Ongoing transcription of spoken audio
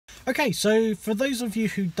Okay, so for those of you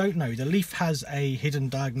who don't know, the Leaf has a hidden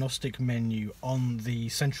diagnostic menu on the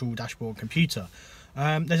central dashboard computer.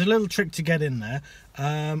 There's a little trick to get in there.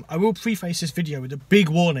 I will preface this video with a big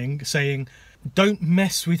warning saying don't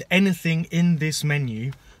mess with anything in this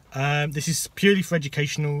menu. This is purely for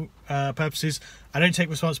educational purposes. I don't take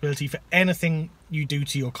responsibility for anything you do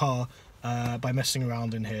to your car by messing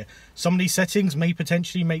around in here. Some of these settings may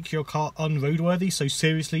potentially make your car unroadworthy, so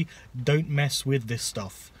seriously, don't mess with this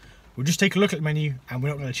stuff. We'll just take a look at the menu and we're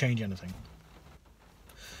not going to change anything.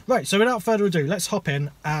 Right, so without further ado, let's hop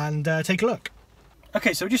in and take a look.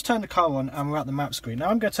 Okay, so we just turned the car on and we're at the map screen. Now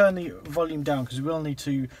I'm going to turn the volume down because we will need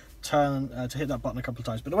to turn to hit that button a couple of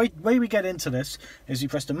times. But the way we get into this is you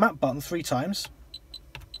press the map button 3 times,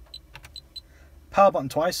 power button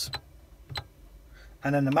twice,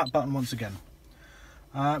 and then the map button once again.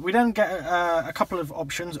 We then get a couple of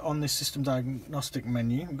options on this system diagnostic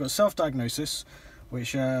menu. We've got self-diagnosis,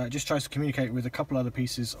 which just tries to communicate with a couple other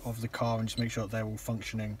pieces of the car and just make sure that they're all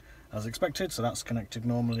functioning as expected. So that's connected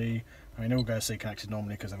normally. I mean, all guys say connected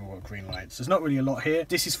normally because they've all got green lights. There's not really a lot here.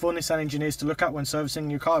 This is for Nissan engineers to look at when servicing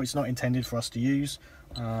your car. It's not intended for us to use.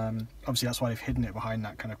 Obviously, that's why they've hidden it behind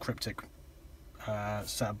that kind of cryptic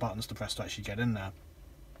set of buttons to press to actually get in there.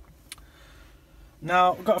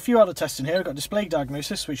 Now, we've got a few other tests in here. We've got display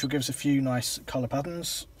diagnosis, which will give us a few nice colour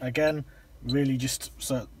patterns. Again, really just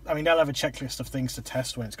so, I mean, they'll have a checklist of things to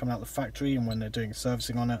test when it's coming out of the factory and when they're doing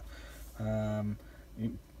servicing on it.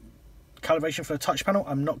 Calibration for the touch panel,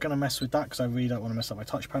 I'm not going to mess with that because I really don't want to mess up my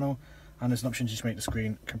touch panel. And there's an option to just make the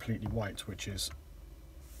screen completely white, which is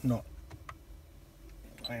not,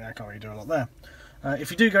 I mean, I can't really do a lot there.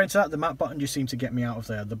 If you do go into that, the map button just seemed to get me out of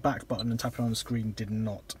there. The back button and tapping on the screen did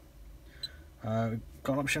not. Got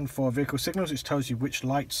an option for vehicle signals, which tells you which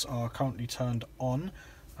lights are currently turned on.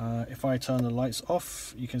 If I turn the lights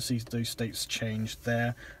off, you can see those states change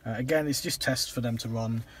there. Again, it's just tests for them to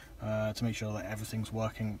run to make sure that everything's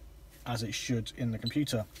working as it should in the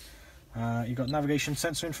computer. You've got navigation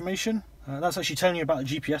sensor information. That's actually telling you about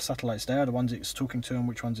the GPS satellites there, the ones it's talking to and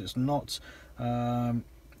which ones it's not.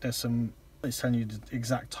 There's some, it's telling you the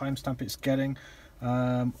exact timestamp it's getting.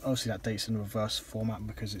 Obviously that date's in reverse format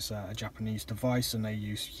because it's a Japanese device and they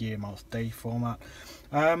use year, month, day format.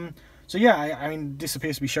 So yeah, I mean, this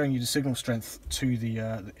appears to be showing you the signal strength to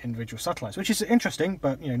the individual satellites, which is interesting,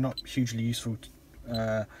 but you know, not hugely useful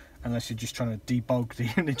unless you're just trying to debug the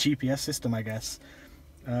GPS system, I guess.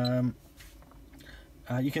 You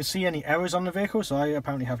can see any errors on the vehicle, so I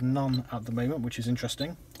apparently have none at the moment, which is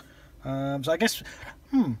interesting. So I guess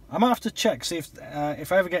I might have to check, see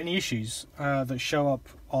if I ever get any issues that show up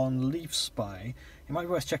on Leaf Spy. It might be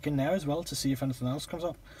worth checking there as well to see if anything else comes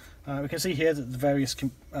up. We can see here that the various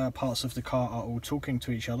parts of the car are all talking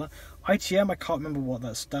to each other. ITM, I can't remember what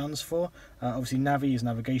that stands for. Obviously Navi is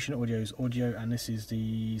navigation, audio is audio, and this is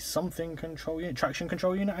the something control unit, traction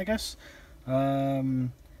control unit, I guess.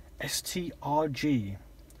 STRG.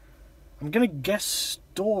 I'm going to guess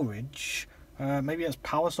storage. Maybe that's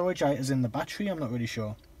power storage, as in the battery, I'm not really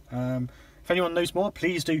sure. If anyone knows more,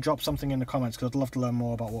 please do drop something in the comments because I'd love to learn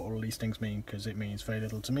more about what all these things mean because it means very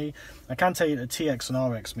little to me. I can tell you that TX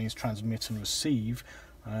and RX means transmit and receive,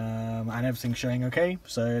 and everything's showing okay,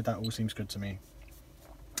 so that all seems good to me.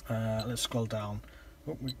 Let's scroll down.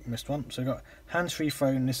 Oh, we missed one. So we've got hands-free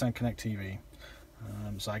phone, Nissan Connect TV.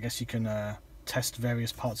 So I guess you can test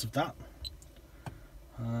various parts of that.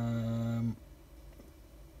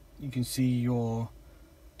 You can see your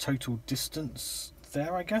total distance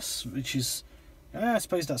there, I guess, which is, I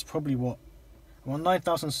suppose that's probably what, well,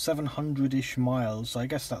 9,700-ish miles, so I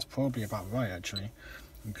guess that's probably about right, actually,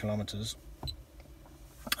 in kilometres.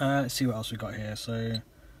 Let's see what else we got here. So,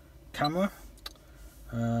 camera.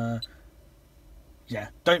 Yeah,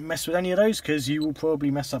 don't mess with any of those, because you will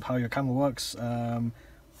probably mess up how your camera works.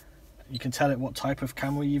 You can tell it what type of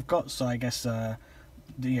camera you've got, so I guess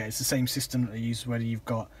yeah, it's the same system that they use whether you've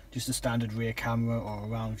got just a standard rear camera or a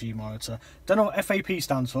round view monitor. Don't know what FAP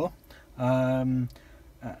stands for.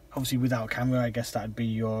 Obviously without camera, I guess that would be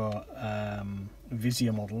your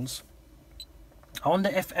Visia models. I wonder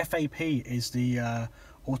if FAP is the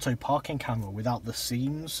auto parking camera without the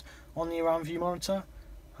seams on the around view monitor.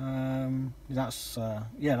 That's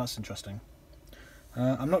yeah, that's interesting.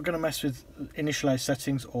 I'm not going to mess with initialize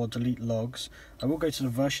settings or delete logs. I will go to the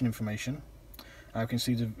version information. I can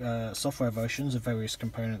see the software versions of various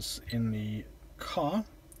components in the car.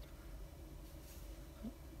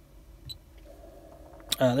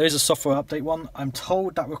 There is a software update one. I'm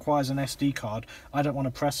told that requires an SD card. I don't want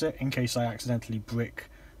to press it in case I accidentally brick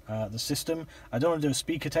the system. I don't want to do a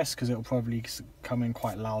speaker test because it will probably come in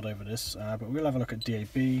quite loud over this, but we'll have a look at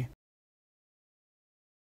DAB.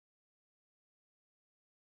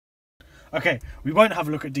 Okay, we won't have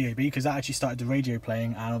a look at DAB because that actually started the radio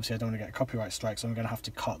playing, and obviously I don't want to get a copyright strike, so I'm going to have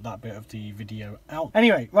to cut that bit of the video out.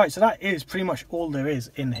 Anyway, right, so that is pretty much all there is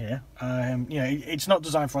in here. You know, it's not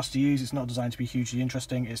designed for us to use, it's not designed to be hugely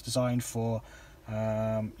interesting, it's designed for you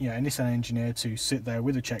know, a Nissan engineer to sit there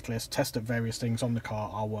with a checklist, test that various things on the car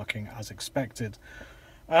are working as expected.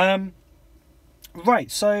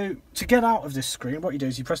 Right, so to get out of this screen, what you do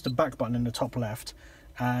is you press the back button in the top left,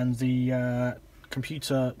 and the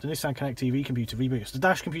computer, the Nissan Connect TV computer reboots. The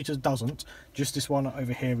dash computer doesn't, just this one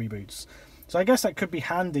over here reboots. So I guess that could be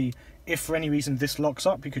handy if for any reason this locks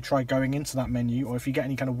up. You could try going into that menu, or if you get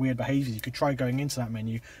any kind of weird behaviour, you could try going into that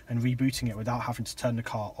menu and rebooting it without having to turn the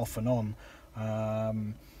car off and on.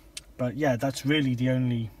 But yeah, that's really the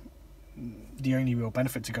only real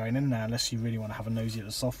benefit to going in there, unless you really want to have a nosy at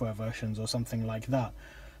the software versions or something like that.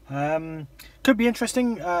 Could be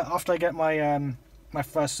interesting after I get my my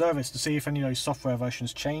first service to see if any of those software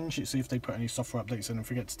versions change, see if they put any software updates in and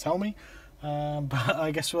forget to tell me. But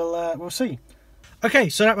I guess we'll see. Okay,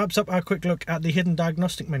 so that wraps up our quick look at the hidden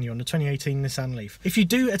diagnostic menu on the 2018 Nissan Leaf. If you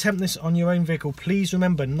do attempt this on your own vehicle, please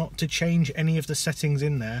remember not to change any of the settings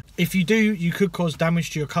in there. If you do, you could cause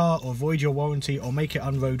damage to your car or void your warranty or make it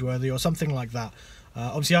unroadworthy or something like that.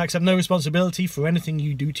 Obviously, I accept no responsibility for anything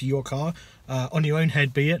you do to your car, on your own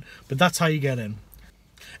head be it, but that's how you get in.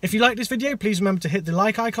 If you liked this video, please remember to hit the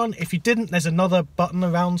like icon. If you didn't, there's another button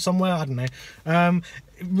around somewhere, I don't know.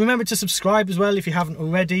 Remember to subscribe as well if you haven't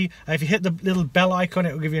already. If you hit the little bell icon,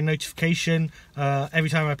 it will give you a notification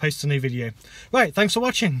every time I post a new video. Right, thanks for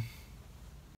watching.